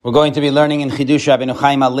We're going to be learning in Chidush Rabbeinu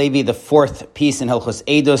Chaim HaLevi, the fourth piece in Hilchos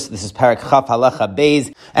Edus. This is Parak Chaf Halacha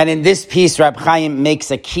Beis. And in this piece, Rab Chaim makes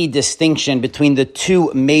a key distinction between the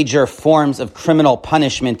two major forms of criminal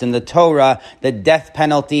punishment in the Torah, the death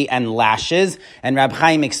penalty and lashes. And Rab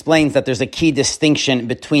Chaim explains that there's a key distinction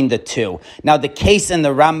between the two. Now, the case in the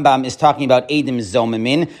Rambam is talking about Edim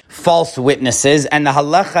Zomimin, false witnesses. And the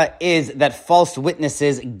halacha is that false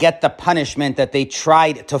witnesses get the punishment that they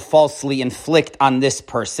tried to falsely inflict on this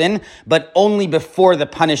person, but only before the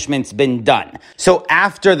punishment's been done. So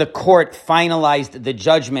after the court finalized the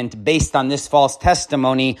judgment based on this false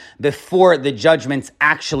testimony, before the judgment's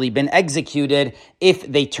actually been executed, if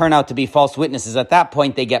they turn out to be false witnesses at that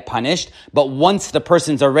point, they get punished. But once the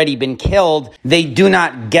person's already been killed, they do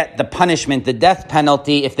not get the punishment, the death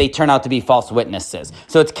penalty, if they turn out to be false witnesses.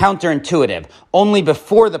 So it's counterintuitive. Only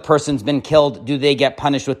before the person's been killed do they get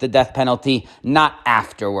punished with the death penalty, not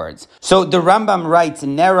afterwards. So the Rambam writes,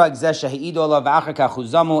 if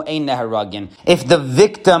the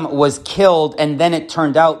victim was killed and then it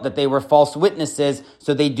turned out that they were false witnesses,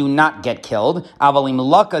 so they do not get killed. But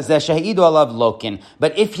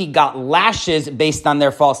if he got lashes based on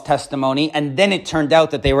their false testimony and then it turned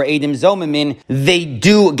out that they were Edim Zomimin, they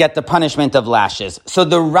do get the punishment of lashes. So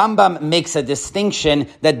the Rambam makes a distinction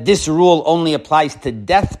that this rule only applies to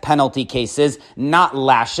death penalty cases, not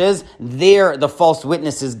lashes. There, the false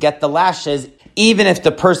witnesses get the lashes, even if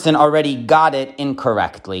the person already got it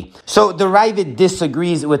incorrectly. So the Ravid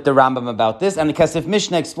disagrees with the Rambam about this, and the Kesef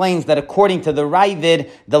Mishnah explains that according to the Ravid,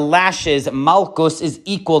 the lashes, Malkus, is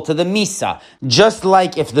equal to the Misa. Just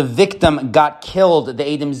like if the victim got killed, the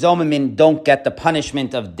Edim Zomimin don't get the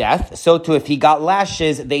punishment of death, so too if he got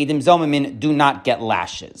lashes, the Edim Zomimin do not get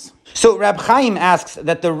lashes. So Rab Chaim asks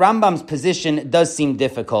that the Rambam's position does seem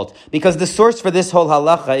difficult because the source for this whole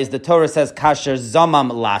halacha is the Torah says kasher zamam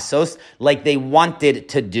lasos, like they wanted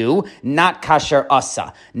to do, not kasher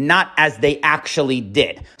asa, not as they actually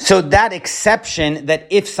did. So that exception that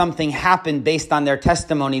if something happened based on their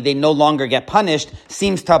testimony, they no longer get punished,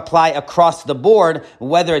 seems to apply across the board,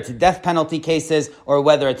 whether it's death penalty cases or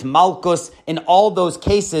whether it's malkus. In all those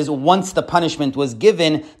cases, once the punishment was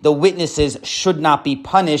given, the witnesses should not be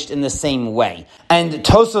punished in the same way. And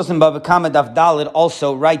Tosos in Bava Kama Daf Daled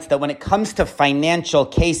also writes that when it comes to financial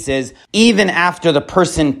cases, even after the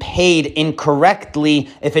person paid incorrectly,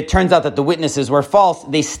 if it turns out that the witnesses were false,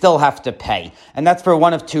 they still have to pay. And that's for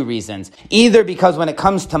one of two reasons. Either because when it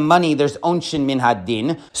comes to money, there's onshin min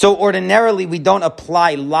hadin. So ordinarily, we don't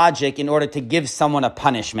apply logic in order to give someone a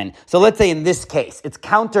punishment. So let's say in this case, it's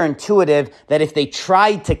counterintuitive that if they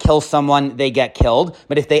tried to kill someone, they get killed.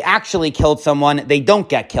 But if they actually killed someone, they don't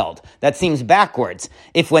get killed. That seems backwards.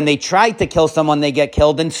 If when they tried to kill someone, they get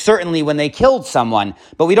killed, then certainly when they killed someone.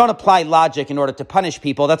 But we don't apply logic in order to punish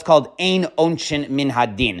people. That's called ein onshin min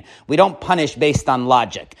hadin. We don't punish based on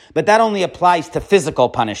logic. But that only applies to physical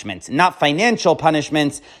punishments, not financial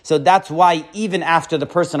punishments. So that's why even after the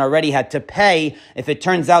person already had to pay, if it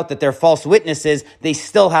turns out that they're false witnesses, they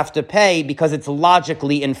still have to pay because it's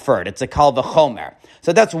logically inferred. It's a kal v'chomer.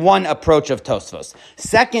 So that's one approach of Tosfos.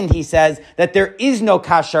 Second, he says that there is no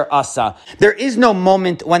kasher asa. There is no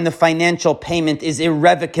moment when the financial payment is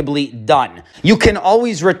irrevocably done. You can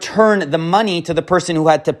always return the money to the person who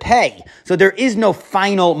had to pay. So there is no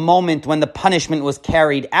final moment when the punishment was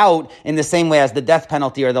carried out in the same way as the death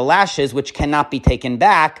penalty or the lashes, which cannot be taken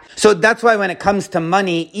back. So that's why when it comes to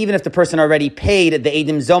money, even if the person already paid, the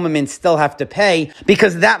Edim Zomimin still have to pay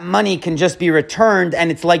because that money can just be returned and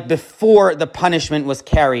it's like before the punishment was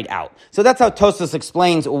carried out. So that's how Tosfos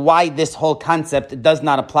explains why this whole concept does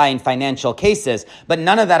not apply in financial cases, but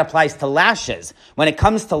none of that applies to lashes. When it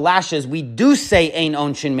comes to lashes, we do say ein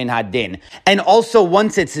onshin min hadin. And also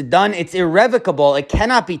once it's done, it's irrevocable. It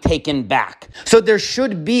cannot be taken back. So there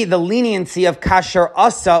should be the leniency of kasher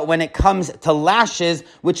asa when it comes to lashes,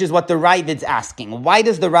 which is what the Ravid's asking. Why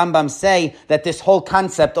does the Rambam say that this whole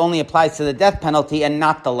concept only applies to the death penalty and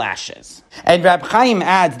not the lashes? And Rab Chaim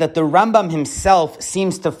adds that the Rambam himself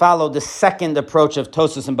seems to follow the second approach of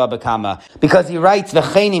Tosos and Bava Kama, because he writes, if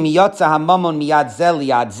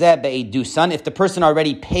the person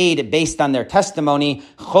already paid based on their testimony,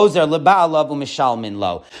 so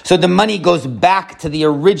the money goes back to the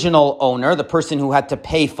original owner, the person who had to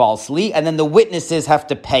pay falsely, and then the witnesses have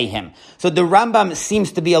to pay him. So the Rambam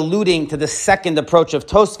seems to be alluding to the second approach of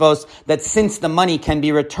Tosfos, that since the money can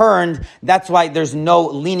be returned, that's why there's no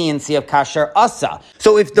leniency of kasher asa.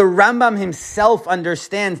 So if the Rambam himself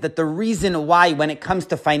understands that the reason why when it comes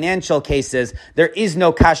to financial cases there is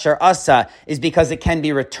no kasher asa is because it can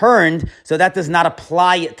be returned, so that does not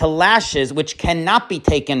apply to lashes, which cannot be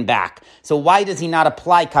taken back. So why does he not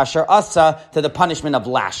apply kasher asa to the punishment of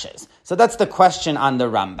lashes? So that's the question on the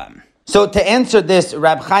Rambam. So to answer this,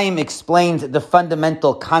 Rab Chaim explained the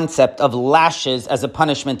fundamental concept of lashes as a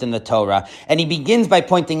punishment in the Torah. And he begins by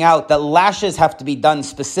pointing out that lashes have to be done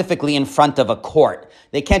specifically in front of a court.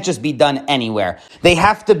 They can't just be done anywhere. They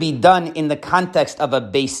have to be done in the context of a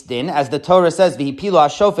beis din, as the Torah says, V'hipilu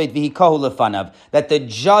hashofet v'hikohu lefanav, that the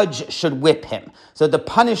judge should whip him. So the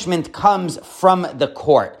punishment comes from the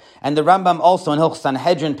court. And the Rambam also in Hilchos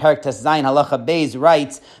Sanhedrin, Perek Tes Zayin, Halacha Beis,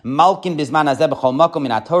 writes, Malkin bizman hazeh b'chol makom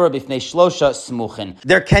min haTorah b'fnei shlosha smuchin.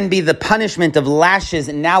 There can be the punishment of lashes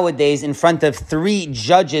nowadays in front of 3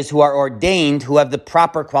 judges who are ordained, who have the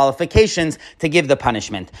proper qualifications to give the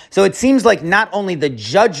punishment. So it seems like not only the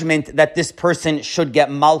judgment that this person should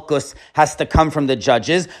get malchus has to come from the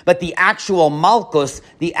judges, but the actual malchus,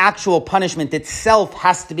 the actual punishment itself,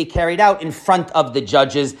 has to be carried out in front of the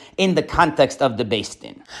judges in the context of the beis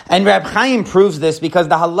din. And Rab Chaim proves this because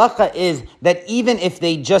the halacha is that even if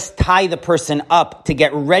they just tie the person up to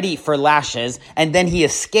get ready for lashes and then he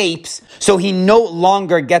escapes, so he no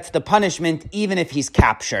longer gets the punishment even if he's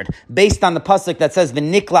captured. Based on the pasuk that says,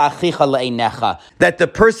 V'nikla achicha le'einecha, that the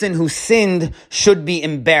person who sinned should be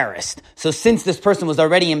embarrassed. So since this person was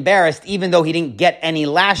already embarrassed, even though he didn't get any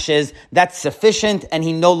lashes, that's sufficient and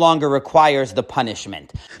he no longer requires the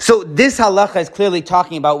punishment. So this halacha is clearly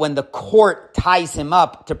talking about when the court ties him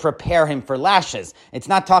up to prepare him for lashes. It's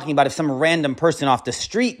not talking about if some random person off the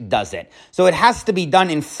street does it. So it has to be done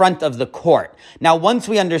in front of the court. Now, once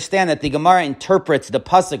we understand that the Gemara interprets the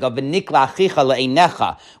pasuk of V'nikla achicha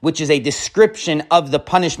le'einecha, which is a description of the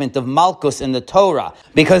punishment of malchus in the Torah,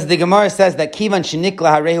 because the Gemara says that kivan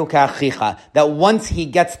shenikla harehu ka'achicha, that once he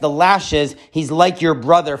gets the lashes, he's like your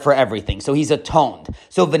brother for everything. So he's atoned.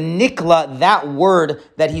 So V'nikla, that word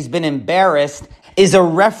that he's been embarrassed, is a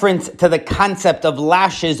reference to the concept of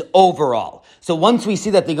lashes overall. So once we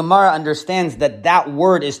see that the Gemara understands that that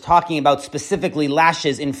word is talking about specifically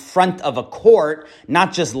lashes in front of a court,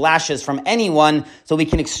 not just lashes from anyone, so we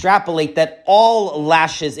can extrapolate that all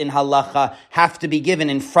lashes in halacha have to be given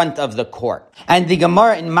in front of the court. And the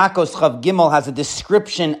Gemara in Makkot Chav Gimel has a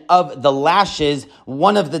description of the lashes.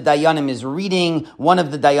 One of the dayanim is reading, one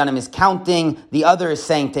of the dayanim is counting, the other is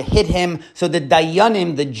saying to hit him. So the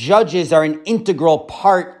dayanim, the judges, are an integral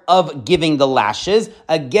part of giving the lashes.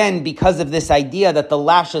 Again, because of this idea that the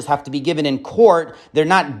lashes have to be given in court, they're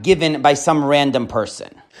not given by some random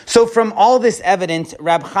person. So from all this evidence,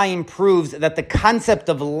 Rab Chaim proves that the concept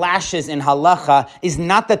of lashes in halacha is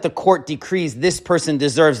not that the court decrees this person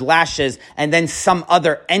deserves lashes and then some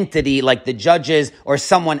other entity like the judges or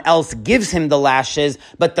someone else gives him the lashes,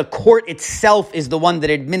 but the court itself is the one that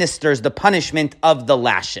administers the punishment of the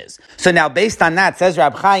lashes. So now based on that, says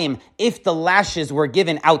Rab Chaim, if the lashes were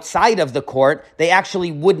given outside of the court, they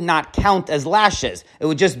actually would not count as lashes. It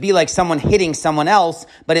would just be like someone hitting someone else,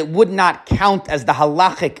 but it would not count as the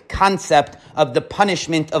halachic concept of the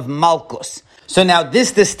punishment of malchus. So now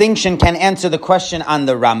this distinction can answer the question on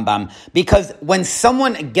the Rambam, because when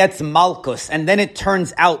someone gets malchus and then it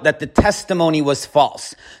turns out that the testimony was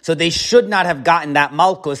false, so they should not have gotten that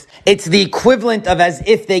malchus, it's the equivalent of as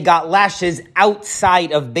if they got lashes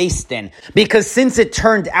outside of beis din. Because since it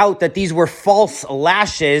turned out that these were false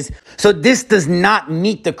lashes, so this does not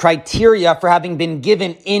meet the criteria for having been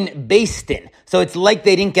given in beis din. So it's like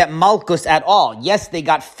they didn't get malchus at all. Yes, they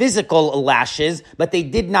got physical lashes, but they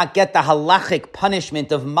did not get the halachic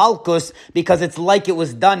punishment of malchus because it's like it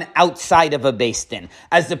was done outside of a beis din.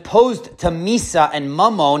 As opposed to misa and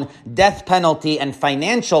mammon, death penalty and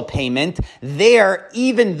financial payment, there,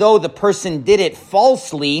 even though the person did it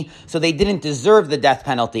falsely, so they didn't deserve the death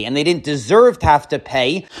penalty and they didn't deserve to have to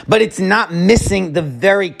pay, but it's not missing the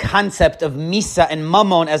very concept of misa and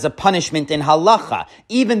mammon as a punishment in halacha.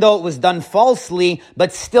 Even though it was done falsely,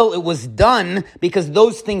 but still it was done because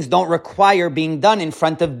those things don't require being done in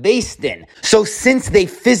front of beis din. So since they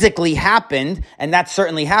physically happened, and that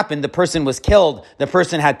certainly happened, the person was killed, the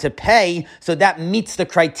person had to pay, so that meets the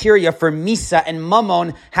criteria for misa and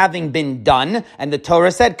mammon having been done, and the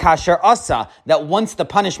Torah said, kasher asa, that once the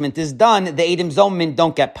punishment is done, the Edom Zomin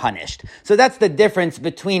don't get punished. So that's the difference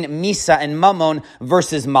between misa and mammon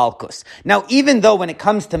versus malchus. Now, even though when it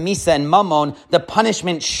comes to misa and mammon, the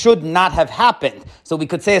punishment should not have happened, happened. So we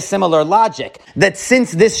could say a similar logic, that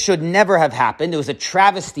since this should never have happened, it was a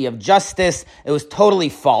travesty of justice, it was totally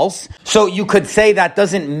false. So you could say that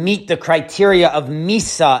doesn't meet the criteria of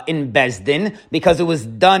Misa in Bezdin, because it was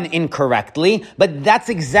done incorrectly. But that's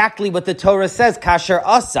exactly what the Torah says, Kasher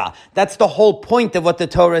Asa. That's the whole point of what the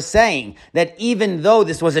Torah is saying, that even though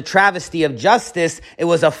this was a travesty of justice, it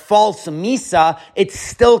was a false Misa, it's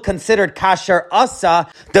still considered Kasher Asa.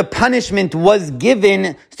 The punishment was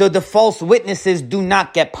given, so the false witnesses do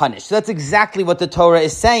not get punished. So that's exactly what the Torah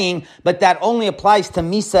is saying, but that only applies to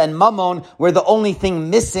Misa and Mammon, where the only thing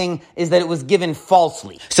missing is that it was given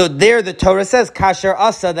falsely. So there the Torah says, Kasher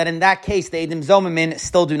Asa, that in that case, the Eidim Zomamin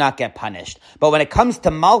still do not get punished. But when it comes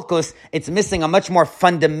to Malkus, it's missing a much more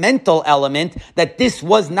fundamental element, that this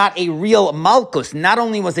was not a real Malkus. Not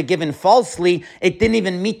only was it given falsely, it didn't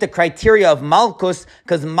even meet the criteria of Malkus,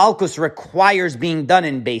 because Malkus requires being done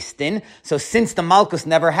in Beis Din. So since the Malkus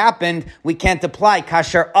never happened, we can't apply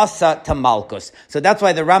Kasher Asa to Malkus. So that's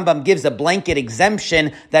why the Rambam gives a blanket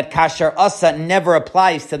exemption that Kasher Asa never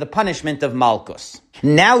applies to the punishment of Malkus.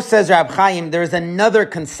 Now, says Rab Chaim, there is another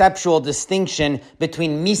conceptual distinction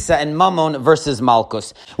between Misa and Mammon versus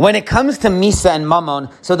Malkus. When it comes to Misa and Mammon,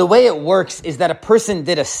 so the way it works is that a person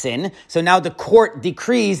did a sin, so now the court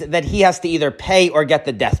decrees that he has to either pay or get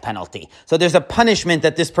the death penalty. So there's a punishment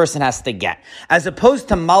that this person has to get. As opposed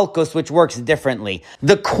to Malkus, which works differently.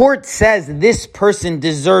 The court says this person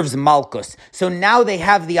deserves Malkus. So now they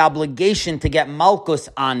have the obligation to get Malkus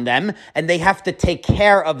on them, and they have to take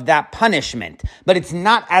care of that punishment. But it's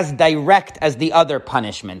not as direct as the other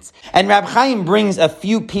punishments. And Rab Chaim brings a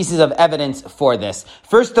few pieces of evidence for this.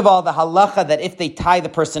 First of all, the halacha that if they tie the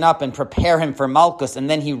person up and prepare him for Malkus and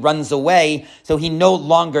then he runs away, so he no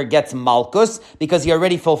longer gets Malkus because he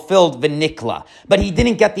already fulfilled V'nikla. But he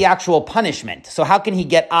didn't get the actual punishment. So how can he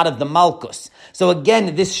get out of the Malkus? So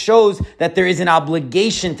again, this shows that there is an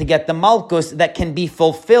obligation to get the Malkus that can be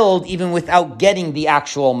fulfilled even without getting the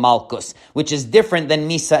actual Malkus, which is different than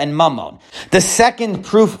Misa and Mammon. The second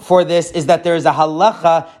proof for this is that there is a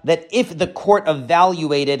halacha that if the court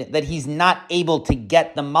evaluated that he's not able to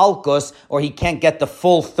get the Malkus, or he can't get the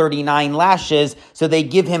full 39 lashes, so they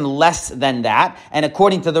give him less than that. And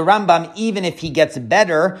according to the Rambam, even if he gets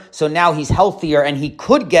better, so now he's healthier and he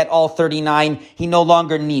could get all 39, he no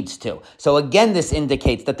longer needs to. So again, this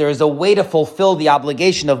indicates that there is a way to fulfill the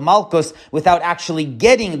obligation of Malkus without actually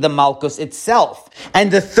getting the Malkus itself.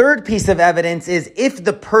 And the third piece of evidence is if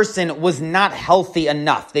the person was not healthy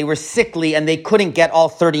enough, they were sickly and they couldn't get all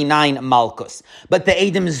 39 Malkus. But the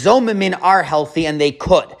Eidim Zomamin are healthy and they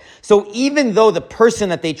could. So even though the person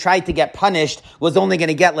that they tried to get punished was only going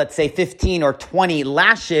to get, let's say, 15 or 20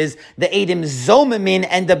 lashes, the Eidim Zomamin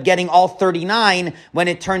end up getting all 39 when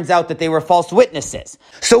it turns out that they were false witnesses.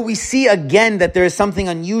 So we see again that there is something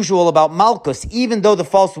unusual about Malkus. Even though the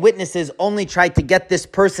false witnesses only tried to get this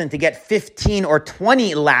person to get 15 or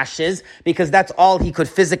 20 lashes, because that's all he could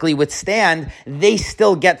physically withstand, they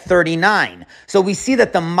still get 39. So we see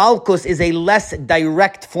that the Malkus is a less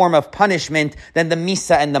direct form of punishment than the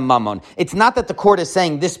Misa and the Mammon. It's not that the court is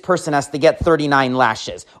saying this person has to get 39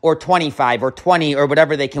 lashes, or 25, or 20, or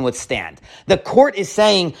whatever they can withstand. The court is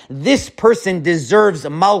saying this person deserves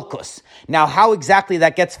Malkus. Now, how exactly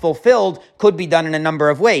that gets fulfilled could be done in a number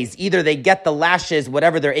of ways. Either they get the lashes,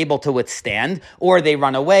 whatever they're able to withstand, or they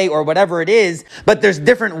run away, or whatever it is, but there's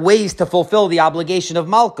different ways to fulfill the obligation of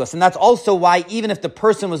Malkus. And that's also why even if the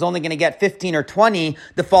person was only going to get 15 or 20,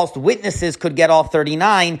 the false witnesses could get all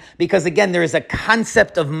 39, because again, there is a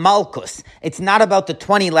concept of Malkus. It's not about the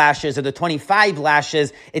 20 lashes or the 25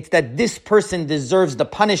 lashes, it's that this person deserves the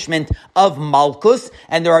punishment of Malkus,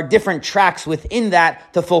 and there are different tracks within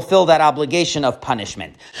that to fulfill that obligation of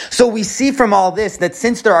punishment. So we see from all this that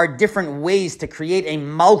since there are different ways to create a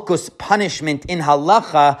Malkus punishment in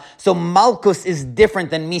halacha, so Malkus is different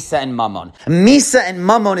than Misa and Mammon. Misa and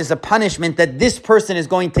Mammon is a punishment that this person is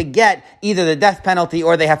going to get either the death penalty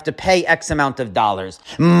or they have to pay X amount of dollars.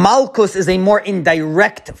 Malkus is a more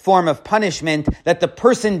indirect form of punishment that the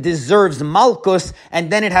person deserves Malkus,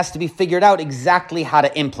 and then it has to be figured out exactly how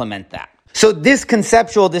to implement that. So this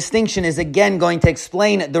conceptual distinction is again going to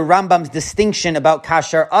explain the Rambam's distinction about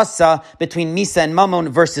Kasher Asa between Misa and Mammon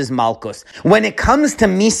versus Malkus. When it comes to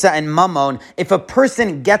Misa and Mammon, if a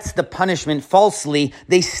person gets the punishment falsely,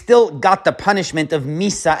 they still got the punishment of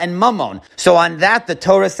Misa and Mammon. So on that, the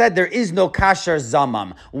Torah said there is no Kasher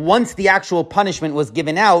Zamam. Once the actual punishment was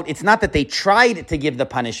given out, it's not that they tried to give the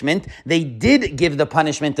punishment, they did give the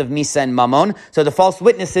punishment of Misa and Mammon, so the false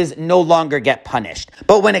witnesses no longer get punished.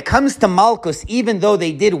 But when it comes to Malkus, malchus, even though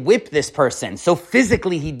they did whip this person. So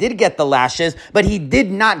physically he did get the lashes, but he did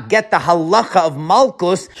not get the halacha of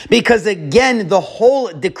malchus because again, the whole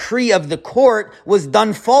decree of the court was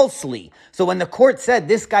done falsely. So when the court said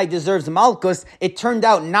this guy deserves malchus, it turned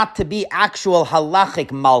out not to be actual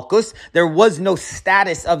halachic malchus. There was no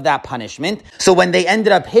status of that punishment. So when they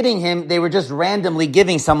ended up hitting him, they were just randomly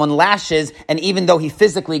giving someone lashes, and even though he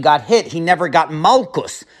physically got hit, he never got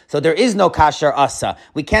malchus. So there is no kasher asa.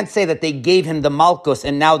 We can't say that they gave him the malchus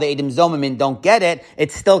and now the Eidim Zomamin don't get it.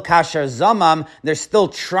 It's still kasher zamam. They're still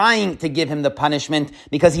trying to give him the punishment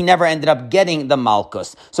because he never ended up getting the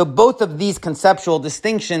malchus. So both of these conceptual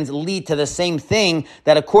distinctions lead to the same thing,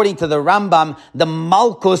 that according to the Rambam, the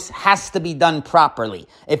malchus has to be done properly.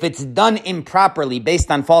 If it's done improperly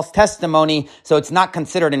based on false testimony, so it's not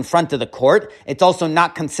considered in front of the court. It's also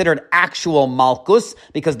not considered actual malchus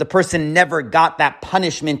because the person never got that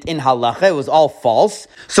punishment in halacha. It was all false.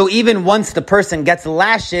 So even once the person gets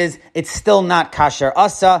lashes, it's still not kasher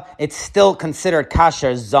asa. It's still considered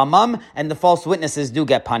kasher zamam, and the false witnesses do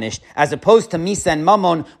get punished, as opposed to misa and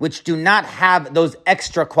mammon, which do not have those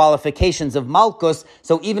extra qualifications of malchus.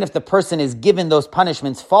 So even if the person is given those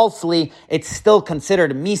punishments falsely, it's still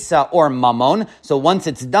considered misa or mammon. So once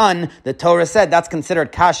it's done, the Torah said that's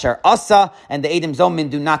considered kasher asa, and the Eidim Zomin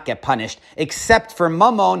do not get punished, except for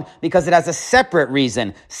mammon, because it has a separate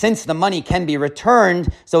reason. Since the money can be returned,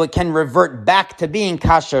 so it can revert back to being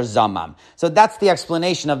kasher zamam. So that's the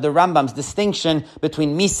explanation of the Rambam's distinction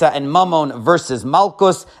between misa and mammon versus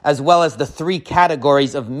malchus, as well as the three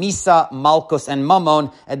categories of misa, malchus, and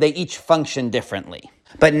mammon, and they each function differently.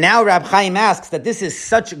 But now Rab Chaim asks that this is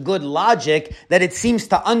such good logic that it seems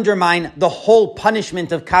to undermine the whole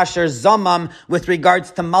punishment of kasher zamam with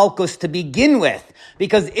regards to malchus to begin with.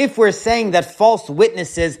 Because if we're saying that false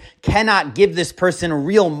witnesses cannot give this person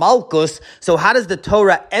real malchus, so how does the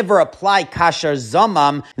Torah ever apply kasher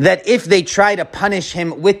zamam, that if they try to punish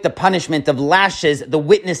him with the punishment of lashes, the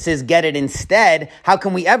witnesses get it instead? How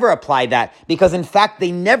can we ever apply that? Because in fact,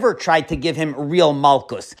 they never tried to give him real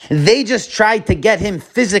malchus. They just tried to get him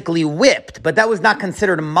physically whipped, but that was not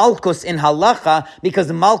considered malchus in halacha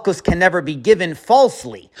because malchus can never be given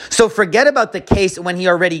falsely. So forget about the case when he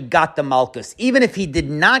already got the malchus. Even if he did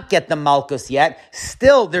not get the malchus yet,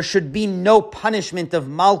 still there should be no punishment of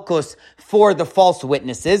malchus for the false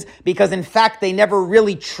witnesses, because in fact they never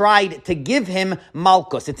really tried to give him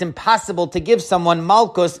malchus. It's impossible to give someone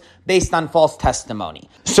malchus based on false testimony.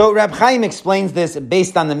 So Rab Chaim explains this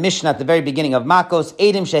based on the Mishnah at the very beginning of Makkot,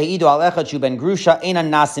 Eidim shehidu al echad shu ben grusha, einan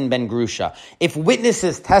nasin ben grusha. If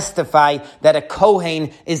witnesses testify that a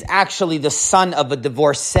Kohen is actually the son of a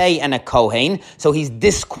divorcee and a Kohen, so he's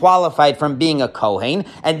disqualified from being a Kohen,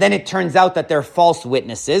 and then it turns out that they're false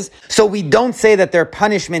witnesses, so we don't say that their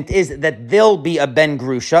punishment is that they'll be a ben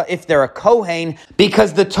grusha if they're a Kohen,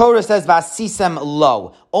 because the Torah says vasisem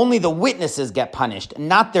lo. Only the witnesses get punished,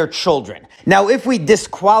 not their children. Now, if we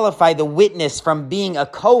disqualify the witness from being a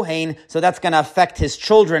Kohen, so that's going to affect his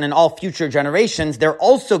children and all future generations, they're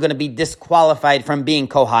also going to be disqualified from being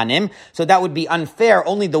Kohanim, so that would be unfair.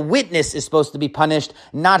 Only the witness is supposed to be punished,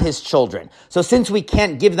 not his children. So since we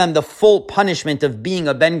can't give them the full punishment of being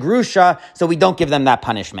a Ben Grusha, so we don't give them that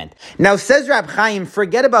punishment. Now, says Rab Chaim,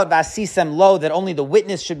 forget about Vasisem Lo, that only the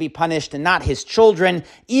witness should be punished and not his children.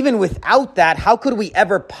 Even without that, how could we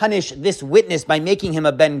ever punish this witness by making him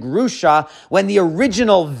a Ben Grusha when the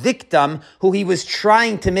original victim, who he was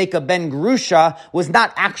trying to make a Ben Grusha, was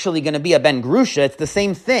not actually going to be a Ben Grusha? It's the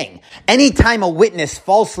same thing. Anytime a witness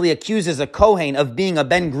falsely accuses a Kohen of being a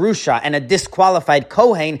Ben Grusha and a disqualified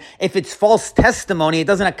Kohen, if it's false testimony, it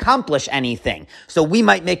doesn't accomplish anything. So we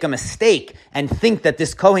might make a mistake and think that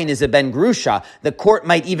this Kohen is a Ben Grusha. The court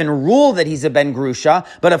might even rule that he's a Ben Grusha,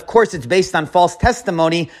 but of course it's based on false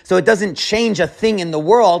testimony, so it doesn't change a thing in the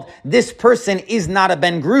world. This person is not a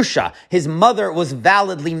Ben Grusha. His mother was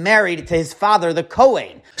validly married to his father, the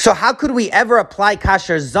Kohen. So how could we ever apply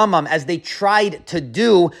kasher zamam as they tried to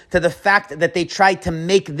do to the fact that they tried to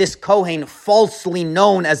make this Kohen falsely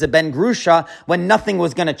known as a Ben Grusha when nothing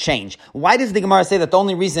was going to change? Why does the Gemara say that the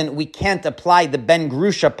only reason we can't apply the Ben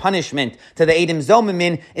Grusha punishment to the Eidim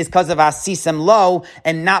Zomamin is because of Asisem Lo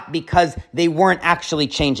and not because they weren't actually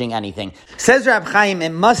changing anything? Says Rab Chaim, it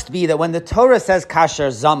must be that when the Torah says kasher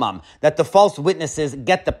zamam, that the false witnesses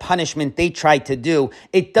get the punishment they tried to do,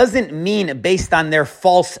 it doesn't mean based on their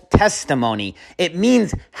false testimony. It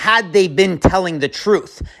means had they been telling the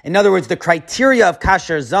truth. In other words, the criteria of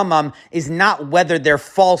kasher zamam is not whether their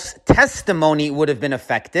false testimony would have been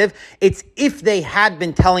effective. It's if they had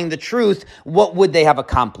been telling the truth, what would they have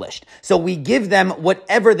accomplished? So we give them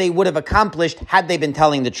whatever they would have accomplished had they been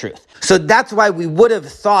telling the truth. So that's why we would have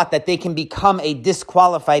thought that they can become a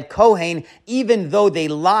disqualified Kohen even though they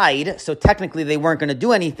lied. So technically they weren't going to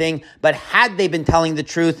do anything, but had they been telling the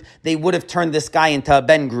truth, they would have turned this guy into a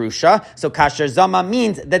ben grusha. So kasher zama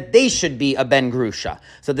means that they should be a ben grusha.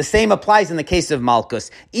 So the same applies in the case of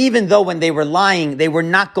malchus. Even though when they were lying, they were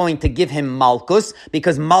not going to give him malchus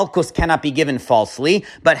because malchus cannot be given falsely.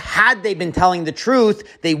 But had they been telling the truth,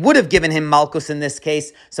 they would have given him malchus in this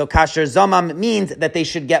case. So kasher zomam means that they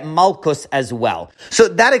should get malchus as well. So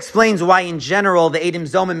that explains why in general the Edom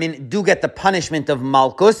Zomamin do get the punishment of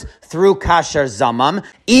malchus through kasher zamam,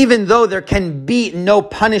 even though there can be no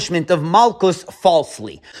punishment of malchus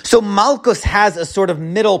falsely. So malchus has a sort of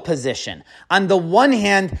middle position. On the one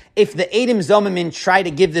hand, if the Edom Zomamin try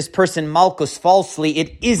to give this person malchus falsely,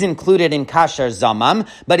 it is included in kasher zamam,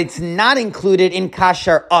 but it's not included in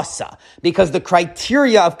kasher asa, because the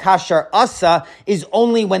criteria of kasher asa is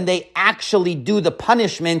only when they actually do the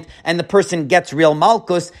punishment and the person gets real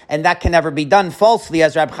malchus, and that can never be done falsely,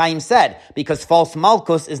 as Rab Chaim said, because false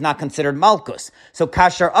malchus is not considered malchus. So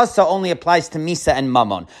kasher asa only applies to misa and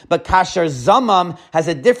mammon. But kasher zamam has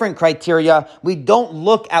a different criteria. We don't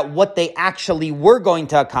look at what they actually were going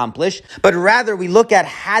to accomplish, but rather we look at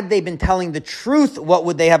had they been telling the truth, what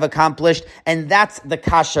would they have accomplished, and that's the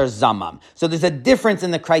kasher zamam. So there's a difference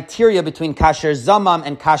in the criteria between kasher zamam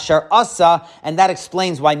and kasher asa, and that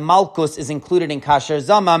explains why malchus is included in kasher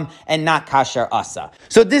zamam and not kasher asa.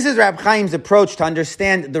 So this is Rab Chaim's approach to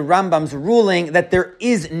understand the Rambam's ruling that there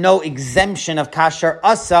is no exemption of kasher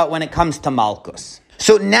asa when it comes to malchus.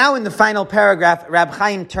 So now in the final paragraph, Rab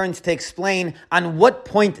Chaim turns to explain on what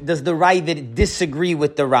point does the Ravid disagree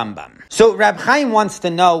with the Rambam. So Rab Chaim wants to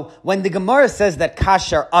know, when the Gemara says that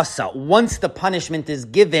kasher asa, once the punishment is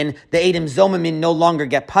given, the Edom Zomamin no longer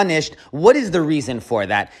get punished, what is the reason for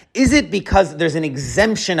that? Is it because there's an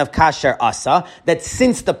exemption of kasher asa, that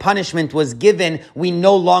since the punishment was given, we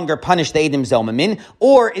no longer punish the Edom Zomamin?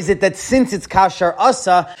 Or is it that since it's kasher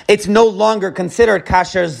asa, it's no longer considered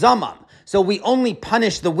kasher zamam? So we only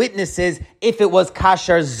punish the witnesses if it was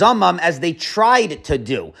kasher zamam as they tried to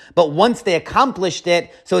do. But once they accomplished it,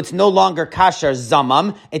 so it's no longer kasher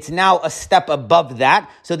zamam, it's now a step above that,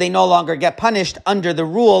 so they no longer get punished under the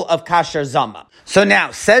rule of kasher zamam. So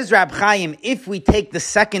now, says Rab Chaim, if we take the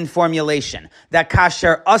second formulation, that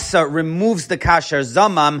kasher asa removes the kasher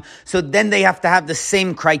zamam, so then they have to have the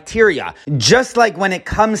same criteria. Just like when it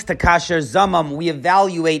comes to kasher zamam, we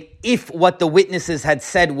evaluate if what the witnesses had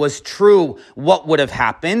said was true, what would have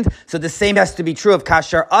happened. So the same has to be true of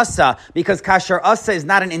kasher asa, because kasher asa is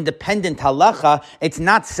not an independent halacha. It's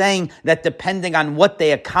not saying that depending on what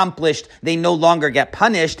they accomplished, they no longer get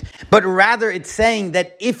punished, but rather it's saying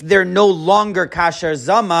that if they're no longer kasher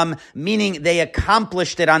zamam, meaning they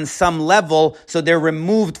accomplished it on some level, so they're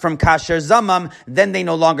removed from kasher zamam, then they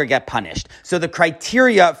no longer get punished. So the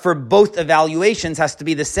criteria for both evaluations has to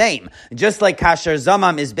be the same. Just like kasher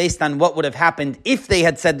zamam is based on what would have happened if they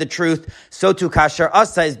had said the truth, so too kasher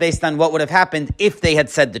asa is based on what would have happened if they had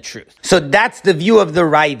said the truth. So that's the view of the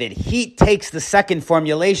Ravid. He takes the second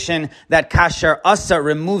formulation that kasher asa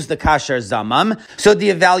removes the kasher zamam. So the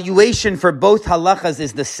evaluation for both halachas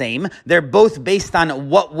is the same. They're both based on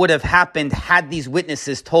what would have happened had these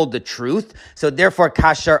witnesses told the truth. So therefore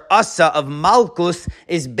kasher asa of malchus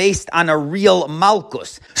is based on a real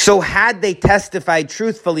malchus. So had they testified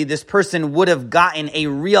truthfully, this person would have gotten a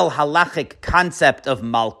real halachic concept of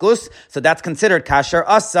malchus, so that's considered kasher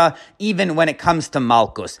asa even when it comes to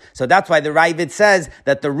malchus. So that's why the Ravid says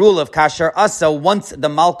that the rule of kasher asa, once the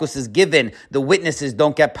malchus is given, the witnesses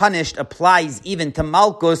don't get punished, applies even to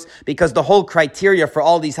malchus, because the whole criteria for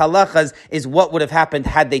all these halachas is what would have happened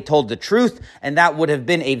had they told the truth, and that would have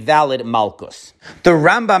been a valid malchus. The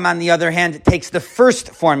Rambam, on the other hand, takes the first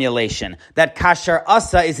formulation, that kasher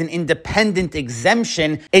asa is an independent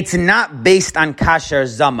exemption. It's not based on kasher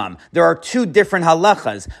zamam. There are two different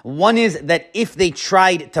halachas. One is that if they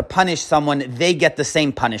tried to punish someone, they get the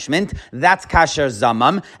same punishment. That's kasher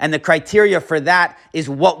zamam. And the criteria for that is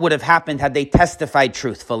what would have happened had they testified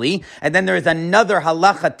truthfully. And then there is another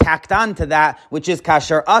halacha tacked on to that, which is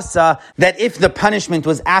kasher asa, that if the punishment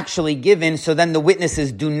was actually given, so then the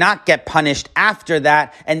witnesses do not get punished after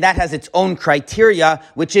that, and that has its own criteria,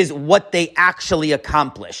 which is what they actually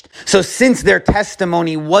accomplished. So since their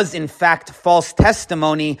testimony was in fact false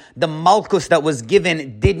testimony, testimony, the malchus that was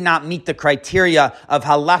given did not meet the criteria of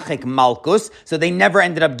halachic malchus, so they never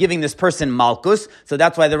ended up giving this person malchus. So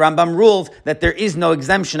that's why the Rambam rules that there is no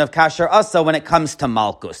exemption of kasher asa when it comes to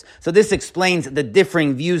malchus. So this explains the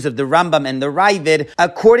differing views of the Rambam and the Ravid.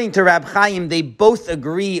 According to Rab Chaim, they both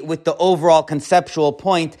agree with the overall conceptual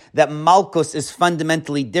point that malchus is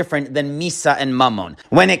fundamentally different than misa and mammon.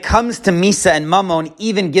 When it comes to misa and mammon,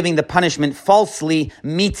 even giving the punishment falsely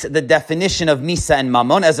meets the definition of misa and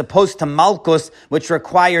mammon, as opposed to malchus, which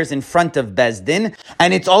requires in front of Bezdin.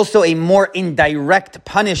 And it's also a more indirect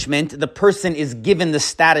punishment. The person is given the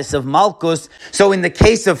status of malchus. So in the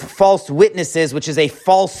case of false witnesses, which is a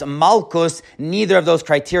false malchus, neither of those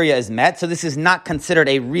criteria is met. So this is not considered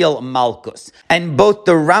a real malchus. And both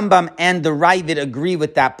the Rambam and the Ravid agree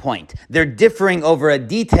with that point. They're differing over a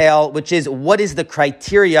detail, which is what is the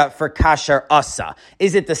criteria for kasher asa?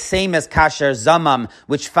 Is it the same as kasher zamam,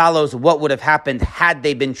 which follows what would have happened had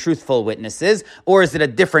they been truthful witnesses, or is it a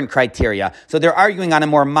different criteria? So they're arguing on a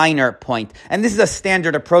more minor point. And this is a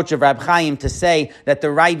standard approach of Rab Chaim to say that the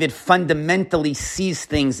Ravid fundamentally sees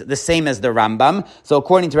things the same as the Rambam. So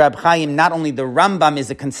according to Rab Chaim, not only the Rambam is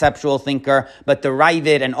a conceptual thinker, but the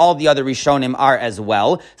Ravid and all the other Rishonim are as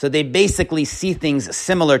well. So they basically see things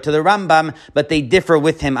similar to the Rambam, but they differ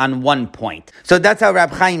with him on one point. So that's how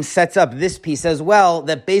Rab Chaim sets up this piece as well,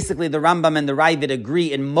 that basically the Rambam and the Ravid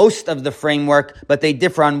agree in most of the framework, but they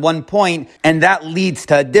differ on one point, and that leads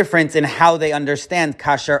to a difference in how they understand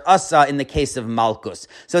kasher asa in the case of malchus.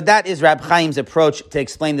 So that is Rab Chaim's approach to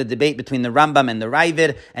explain the debate between the Rambam and the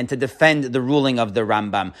Ravid, and to defend the ruling of the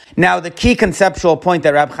Rambam. Now, the key conceptual point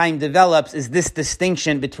that Rab Chaim develops is this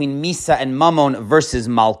distinction between misa and mammon versus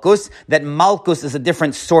malchus, that malchus is a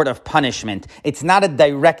different sort of punishment. It's not a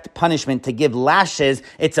direct punishment to give lashes,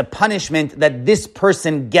 it's a punishment that this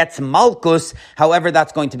person gets malchus, however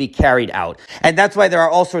that's going to be carried out. And that's why there are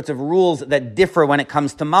all sorts of rules that differ when it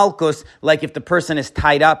comes to malchus, like if the person is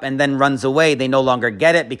tied up and then runs away, they no longer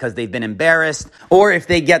get it because they've been embarrassed, or if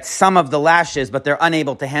they get some of the lashes but they're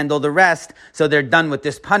unable to handle the rest, so they're done with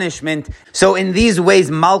this punishment. So in these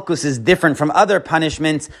ways, malchus is different from other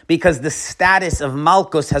punishments because the status of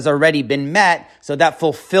malchus has already been met, so that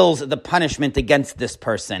fulfills the punishment against this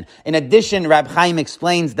person. In addition, Rab Chaim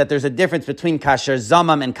explains that there's a difference between kasher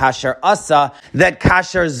zamam and kasher asa, that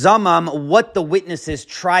kasher zamam, what the witnesses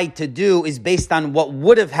tried to do is based on what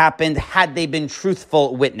would have happened had they been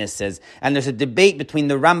truthful witnesses. And there's a debate between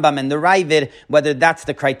the Rambam and the Ravid whether that's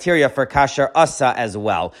the criteria for kasher asa as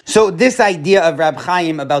well. So this idea of Rab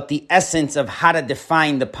Chaim about the essence of how to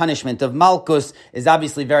define the punishment of malchus is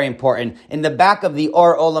obviously very important. In the back of the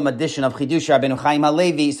Or Olam edition of Chidush Rabbeinu Chaim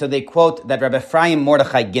HaLevi, so they quote that Rabbi Ephraim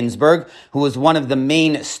Mordechai Ginsburg, who was one of the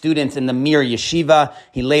main students in the Mir Yeshiva,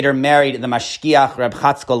 he later married the Mashkiach Reb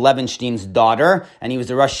Chatzkel Levenstein's daughter, and he was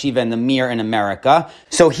a Rosh Yeshiva in the Mir in America.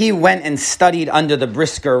 So he went and studied under the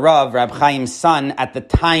Brisker Rav, Rab Chaim's son, at the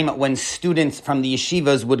time when students from the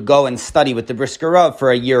yeshivas would go and study with the Brisker Rav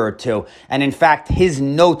for a year or two. And in fact, his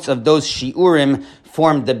notes of those shiurim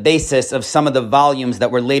formed the basis of some of the volumes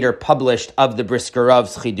that were later published of the Brisker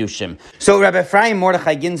Rav's Chidushim. So Rabbi Ephraim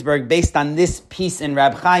Mordechai Ginsburg, based on this piece in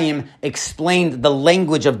Rab Chaim, explained the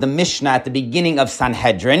language of the Mishnah at the beginning of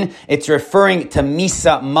Sanhedrin. It's referring to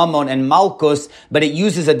Misa, Mammon, and Malchus, but it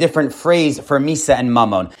uses a different phrase for Misa and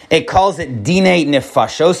Mammon. It calls it Dine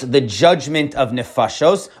Nefashos, the judgment of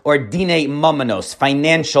Nefashos, or Dine Mammonos,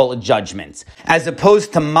 financial judgments, as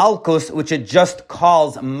opposed to Malchus, which it just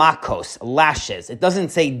calls Makos, lashes. It doesn't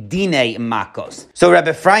say Dine Makos. So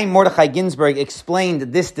Rabbi Ephraim Mordechai Ginsburg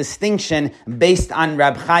explained this distinction based on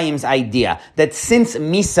Rab Chaim's idea that since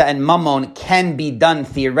Misa and Mammon can be done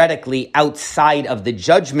theoretically outside of the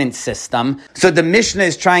judgment system, so the Mishnah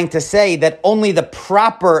is trying to say that only the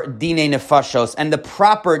proper Dine Nefashos and the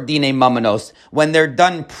proper Dine Mammonos, when they're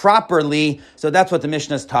done properly, so that's what the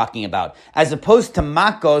Mishnah is talking about, as opposed to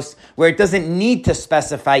Makos, where it doesn't need to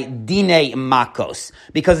specify Dine Makos,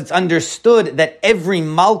 because it's understood that every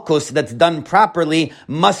malchus that's done properly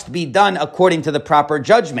must be done according to the proper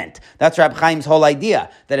judgment. That's Rab Chaim's whole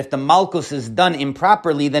idea, that if the malchus is done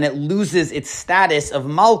improperly, then it loses its status of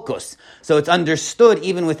malchus. So it's understood,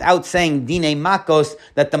 even without saying dine makos,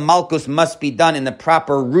 that the malchus must be done in the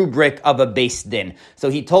proper rubric of a beis din. So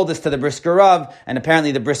he told this to the Brisker Rav, and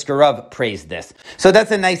apparently the Brisker Rav praised this. So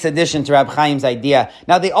that's a nice addition to Rab Chaim's idea.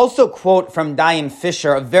 Now they also quote from Dayan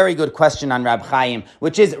Fisher a very good question on Rab Chaim,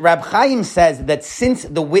 which is Rab Chaim says that that since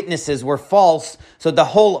the witnesses were false, so the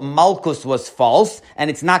whole malchus was false, and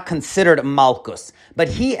it's not considered malchus. But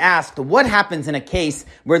he asked, what happens in a case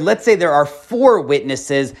where, let's say, there are 4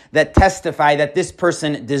 witnesses that testify that this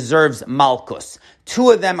person deserves malchus?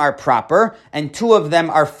 2 of them are proper, and 2 of them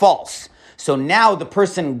are false. So now the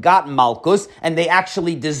person got malchus, and they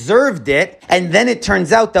actually deserved it, and then it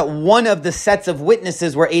turns out that one of the sets of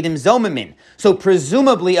witnesses were Eidim Zomamin. So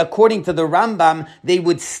presumably, according to the Rambam, they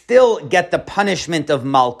would still get the punishment of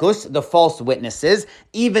malchus, the false witnesses,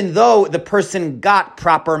 even though the person got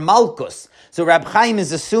proper malchus. So Rab Chaim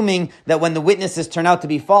is assuming that when the witnesses turn out to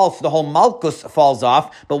be false, the whole malchus falls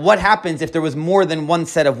off. But what happens if there was more than one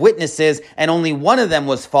set of witnesses and only one of them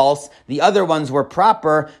was false, the other ones were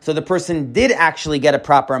proper, so the person did actually get a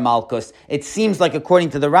proper malchus? It seems like, according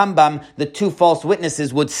to the Rambam, the 2 false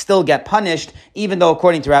witnesses would still get punished, even though,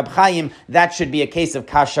 according to Rab Chaim, that should be a case of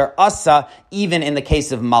kasher asa, even in the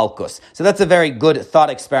case of malchus. So that's a very good thought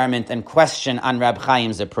experiment and question on Rab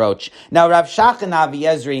Chaim's approach. Now, Rav Shach and Avi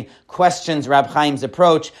Ezri questions Rab Chaim's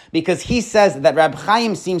approach because he says that Rab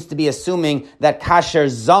Chaim seems to be assuming that kasher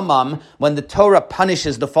zamam, when the Torah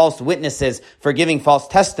punishes the false witnesses for giving false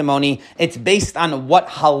testimony, it's based on what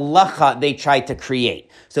halacha they try to create.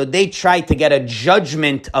 So they try to get a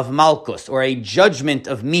judgment of malchus or a judgment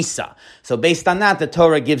of misa. So based on that, the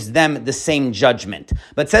Torah gives them the same judgment.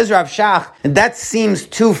 But says Rav Shach, that seems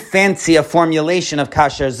too fancy a formulation of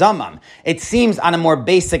kasher zamam. It seems on a more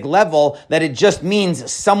basic level that it just means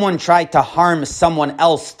someone tried to harm someone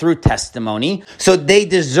else through testimony, so they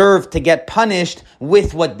deserve to get punished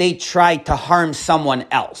with what they tried to harm someone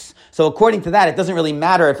else. So according to that, it doesn't really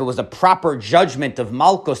matter if it was a proper judgment of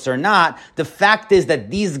malchus or not. The fact is that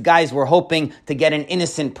these guys were hoping to get an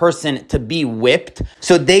innocent person to be whipped,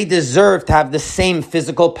 so they deserve to have the same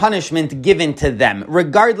physical punishment given to them,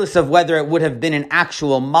 regardless of whether it would have been an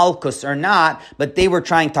actual malchus or not, but they were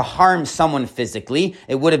trying to harm someone physically.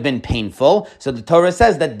 It would have been painful, so the Torah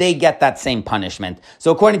says that they get that same punishment.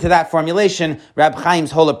 So according to that formulation, Rab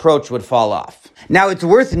Chaim's whole approach would fall off. Now, it's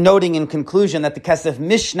worth noting in conclusion that the Kesef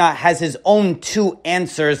Mishnah has his own 2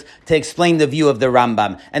 answers to explain the view of the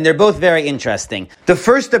Rambam, and they're both very interesting. The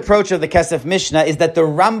first approach of the Kesef Mishnah is that the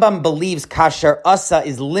Rambam believes kasher asa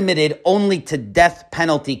is limited only to death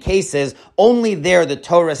penalty cases. Only there the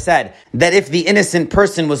Torah said that if the innocent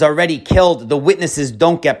person was already killed, the witnesses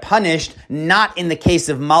don't get punished, not in the case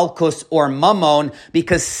of malchus or mammon,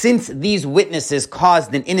 because since these witnesses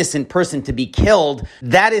caused an innocent person to be killed,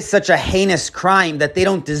 that is such a heinous crime that they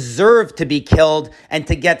don't deserve to be killed and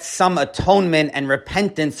to get some atonement and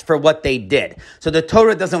repentance for what they did. So the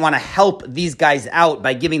Torah doesn't want to help these guys out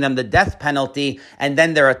by giving them the death penalty and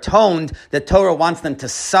then they're atoned. The Torah wants them to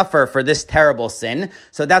suffer for this terrible sin,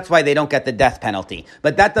 so that's why they don't get the death penalty.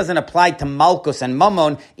 But that doesn't apply to malchus and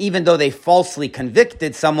mammon, even though they falsely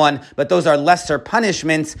convicted someone, but those are lesser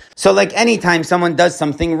punishments. So like any time someone does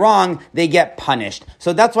something wrong, they get punished.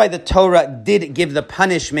 So that's why the Torah did give the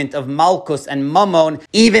punishment of malchus and mammon,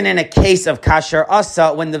 even in a case of kasher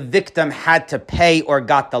asa, when the victim had to pay or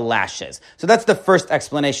got the lashes. So that's the first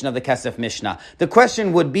explanation of the Kesef Mishnah. The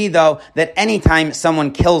question would be, though, that anytime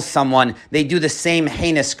someone kills someone, they do the same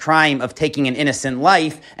heinous crime of taking an innocent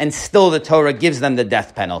life, and still the Torah gives them the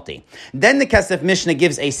death penalty. Then the Kesef Mishnah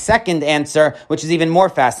gives a second answer, which is even more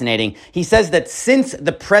fascinating. He says that since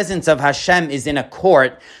the presence of Hashem is in a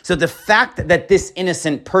court, so the fact that this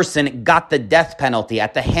innocent person got the death penalty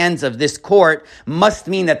at the hands of this court must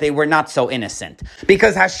mean that they were not so innocent.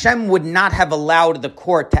 Because Hashem would not have allowed the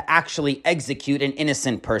court to actually execute an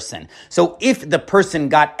innocent person. So if the person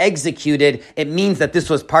got executed, it means that this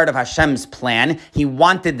was part of Hashem's plan. He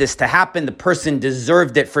wanted this to happen. The person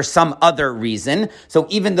deserved it for some other reason. So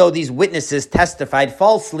even though these witnesses testified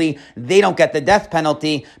falsely, they don't get the death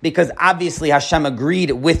penalty because obviously Hashem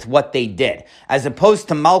agreed with what they did. As opposed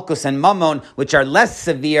to malchus and mammon, which are less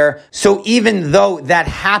severe. So even though that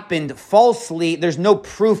happened falsely, there's no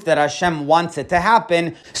proof that Hashem wants it to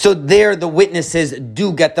happen. So there the witnesses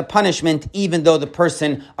do get the punishment, even though the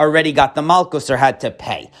person already got the malchus or had to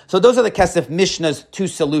pay. So those are the Kesef Mishnah's 2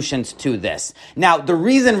 solutions to this. Now, the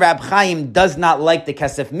reason Rab Chaim does not like the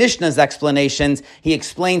Kesef Mishnah's explanations, he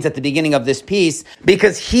explains at the beginning of this piece,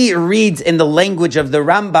 because he reads in the language of the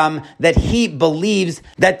Rambam that he believes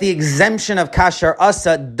that the exemption of kasher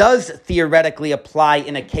asa does theoretically apply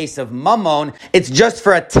in a case of mammon. It's just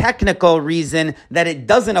for a technical reason that it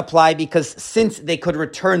doesn't apply, because since they could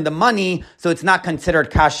return the money, so it's not considered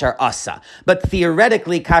kasher asa. But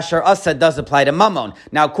theoretically, kasher asa does apply to mammon.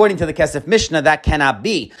 Now, according to the Kesef Mishnah, that cannot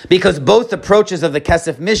be, because both approaches of the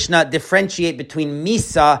Kesef Mishnah differentiate between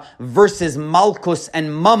misa versus malkus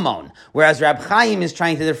and mammon, whereas Rab Chaim is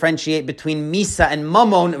trying to differentiate between misa and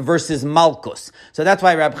mammon versus malkus. So that's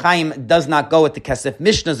why Rab Chaim does not go with the Kesef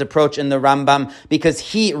Mishnah's approach in the Rambam, because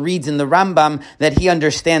he reads in the Rambam that he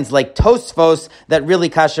understands, like Tosfos, that really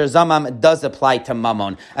kasher zamam does apply to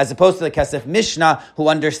mammon, as opposed to the Kesef Mishnah, who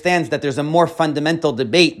understands that there's a more fundamental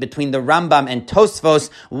debate between the Rambam and Tosfos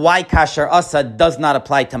why kasher asa does not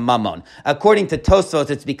apply to mammon. According to Tosfos,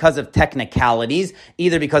 it's because of technicalities,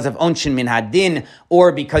 either because of onshin min hadin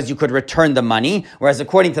or because you could return the money, whereas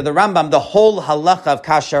according to the Rambam, the whole halacha of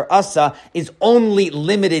kasher asa is only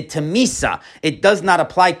limited to misa. It does not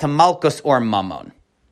apply to malchus or mammon.